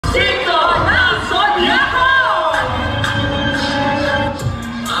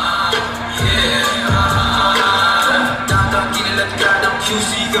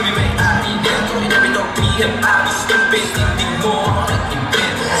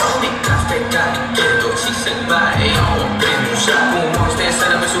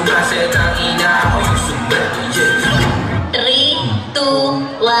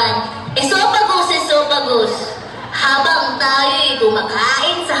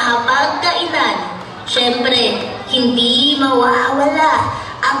kumakain sa hapagkainan. Siyempre, hindi mawawala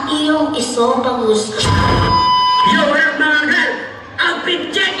ang iyong isopagus. Your mahal! Ang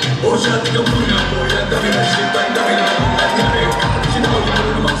pincheck! O siya, tignan mo na po yan. Dami na shit, dami na nangyari. Sinawag mo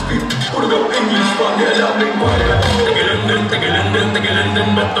namang script. Puro daw English pa, di alam ng bayan. Taga-London,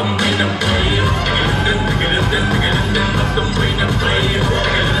 ba't tumbay ng play? Taga-London, ba't tumbay ng play? Taga-London, ba't tumbay ng play?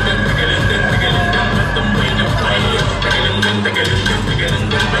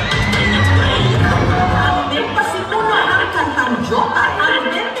 Taga-London, ba't tumbay ng play? Ang pasituno ang kantang Jota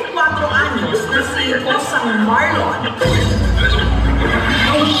ang 24 anyos na si Osang Marlon.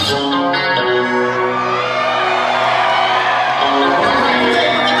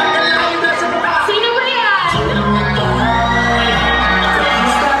 Sino ba yan?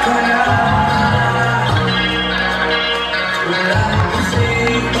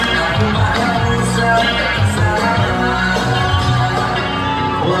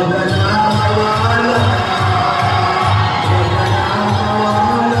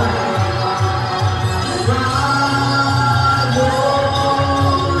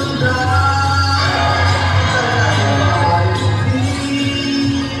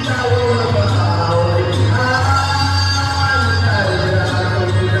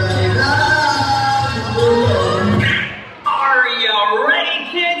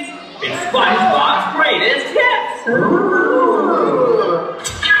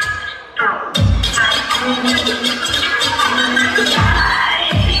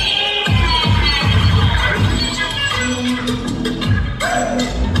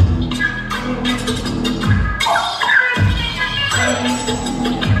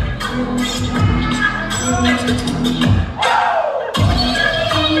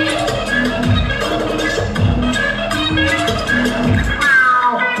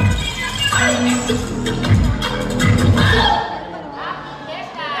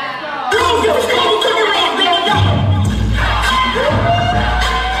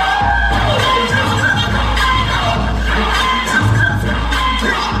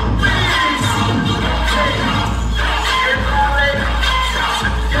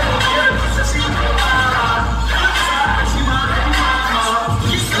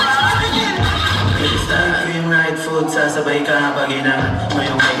 Sasabay ka pag inangat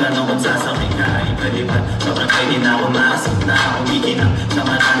ngayong may ganong kung sasakay ka ipalipat. Sobrang pwede na ako maasap na ako bikinang sa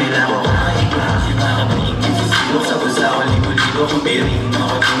mata nila ako kakaiba. Yung mga katingin sa silok sa busa ko libo-libo kung piring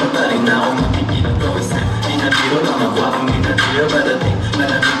ako tino pa rin na ako magpipilog gawin step. Di na biro na magwapong di na trio padating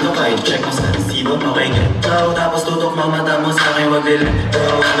malamig no kahit check mo sa resibo. Okay get go tapos tutok mga mata mo sa akin wag lilit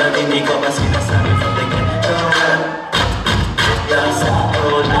go. Walang hindi ko pa sinasabi from the get go. Lang sa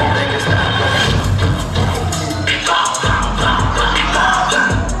ako na regas na ako.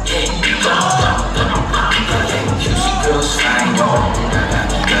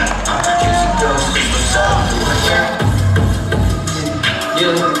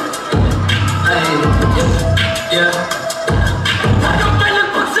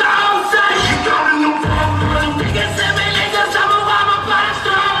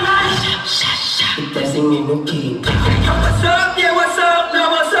 What's up? Yeah, what's up? No,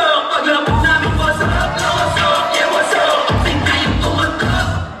 what's up? Paglabog namin, what's up? No, what's up? Yeah, what's up? Sing tayong tumakot.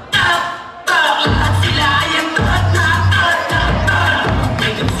 Lahat sila ay ang tuhat na.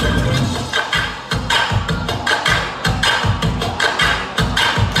 Make them serve.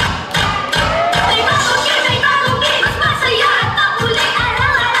 May bagong game, mas masaya at makulay.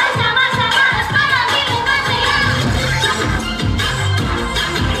 Araw-araw sama-sama, mas marami mong masaya.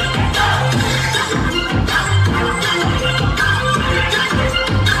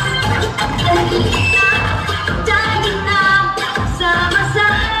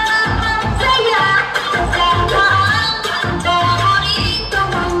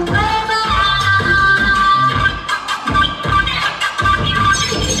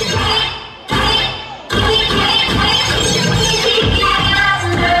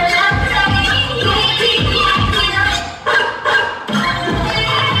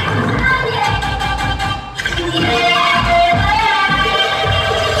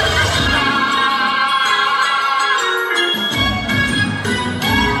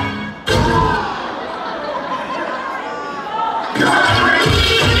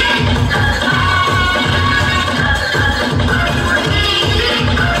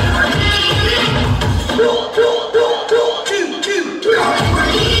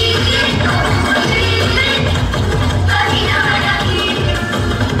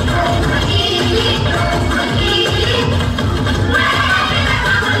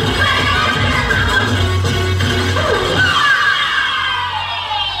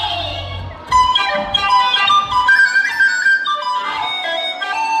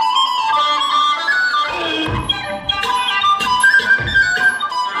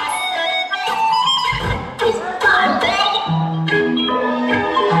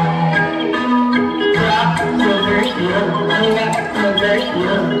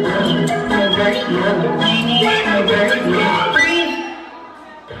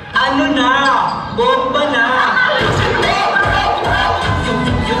 Ano na? Bomba na!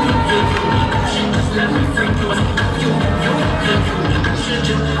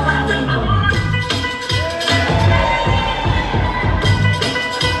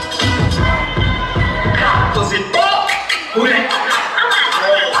 Pusit po! Huli!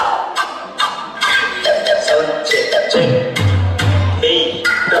 Check. Hey,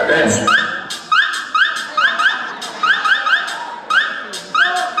 the best.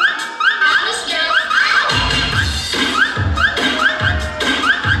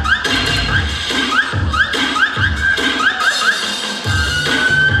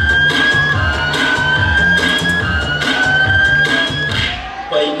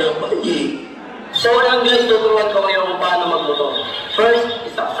 So lang guys, tuturuan ko kayo kung paano magmotor. First,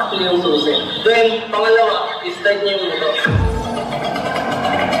 isaksak niyo yung susi. Then, pangalawa, i-start niyo yung motor.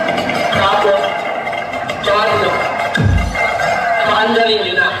 Tapos, pangatlo, paandarin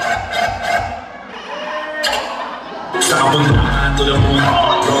niyo na. Sa kabundahan, tulad mo,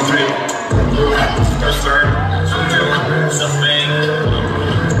 road trip, first turn, sa main,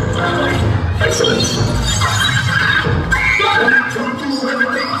 excellence.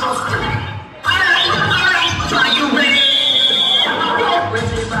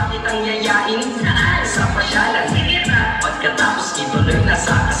 Pwede ba kitang yayain? Sa pasyalan. Pagkatapos ituloy na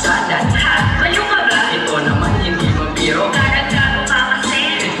sa kasalan. Bayo ka ba? Ito naman hindi mabiro. Garagano ka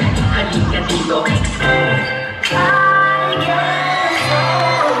kasi. Halika dito.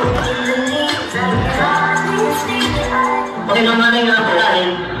 Okay naman nga po dahil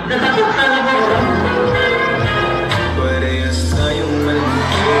natakot ka na po. Parehas tayong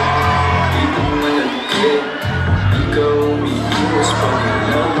malagkit, dito malagkit. Ikaw umiiwas pag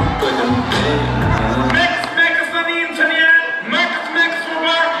ilang palambit. Mekas na ni Insan yan! Mekas mo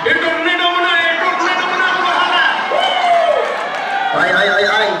ba? Itornino mo na ako bahala! Ay!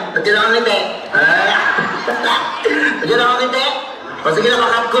 Lagyan ako ngiti. Lagyan ako ngiti. O sige na,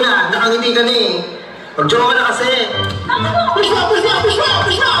 makap ko na. Nakangiti ka na eh. Mag-joke ka na kasi. Push mo!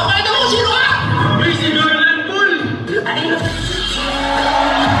 Kahit ako sino ka? Busy girl and bull!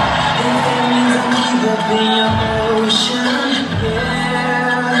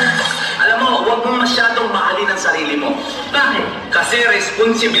 Alam mo, huwag mong masyadong mahalin ang sarili mo. Bakit? Kasi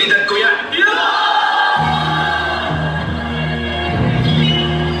responsibilidad ko yan.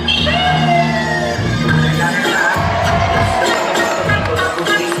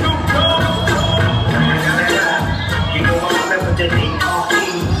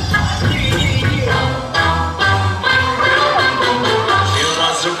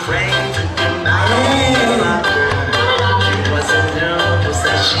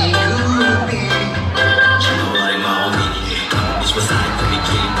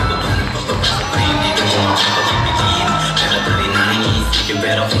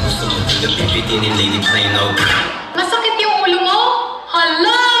 Pero kung gusto mo tingnan pipitinin lady plain out. Masakit yung ulo mo?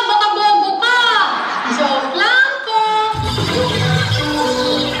 Hala, baka bobo ka! Joke lang po!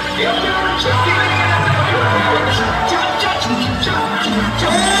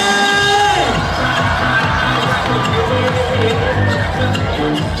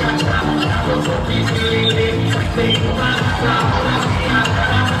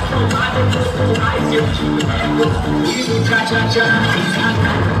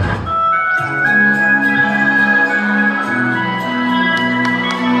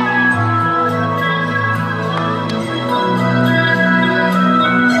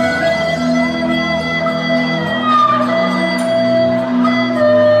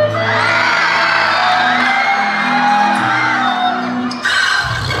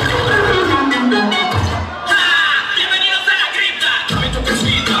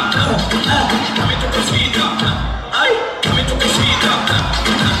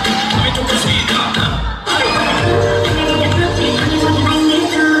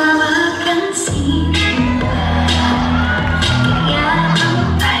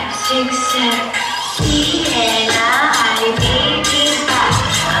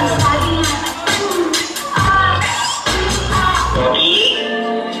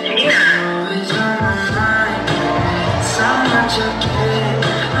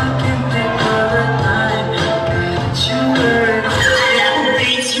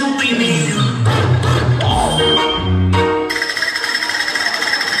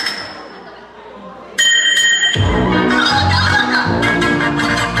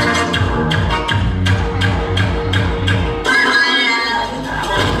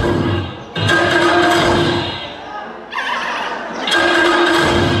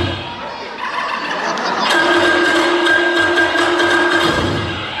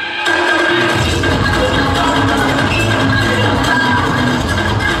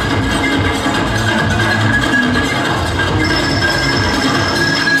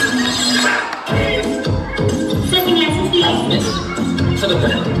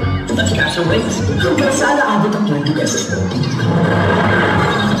 much cash awaits. Hanggang saan naabot ang 20 pesos mo?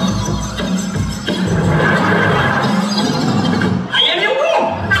 Ayan yung ko!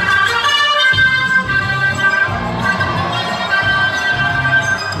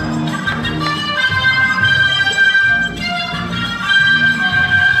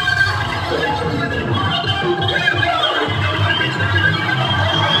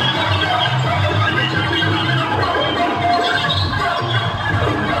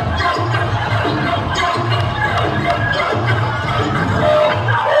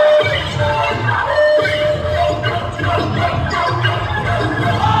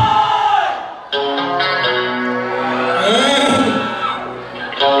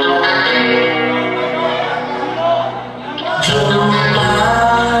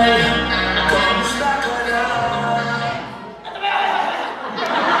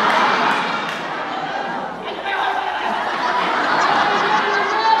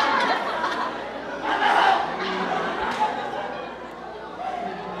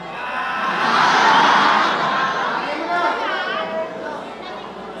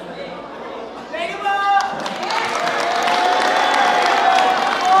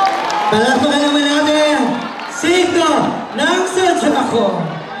 Palakpakan naman natin, Zigno ng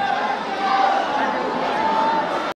Zodiaco.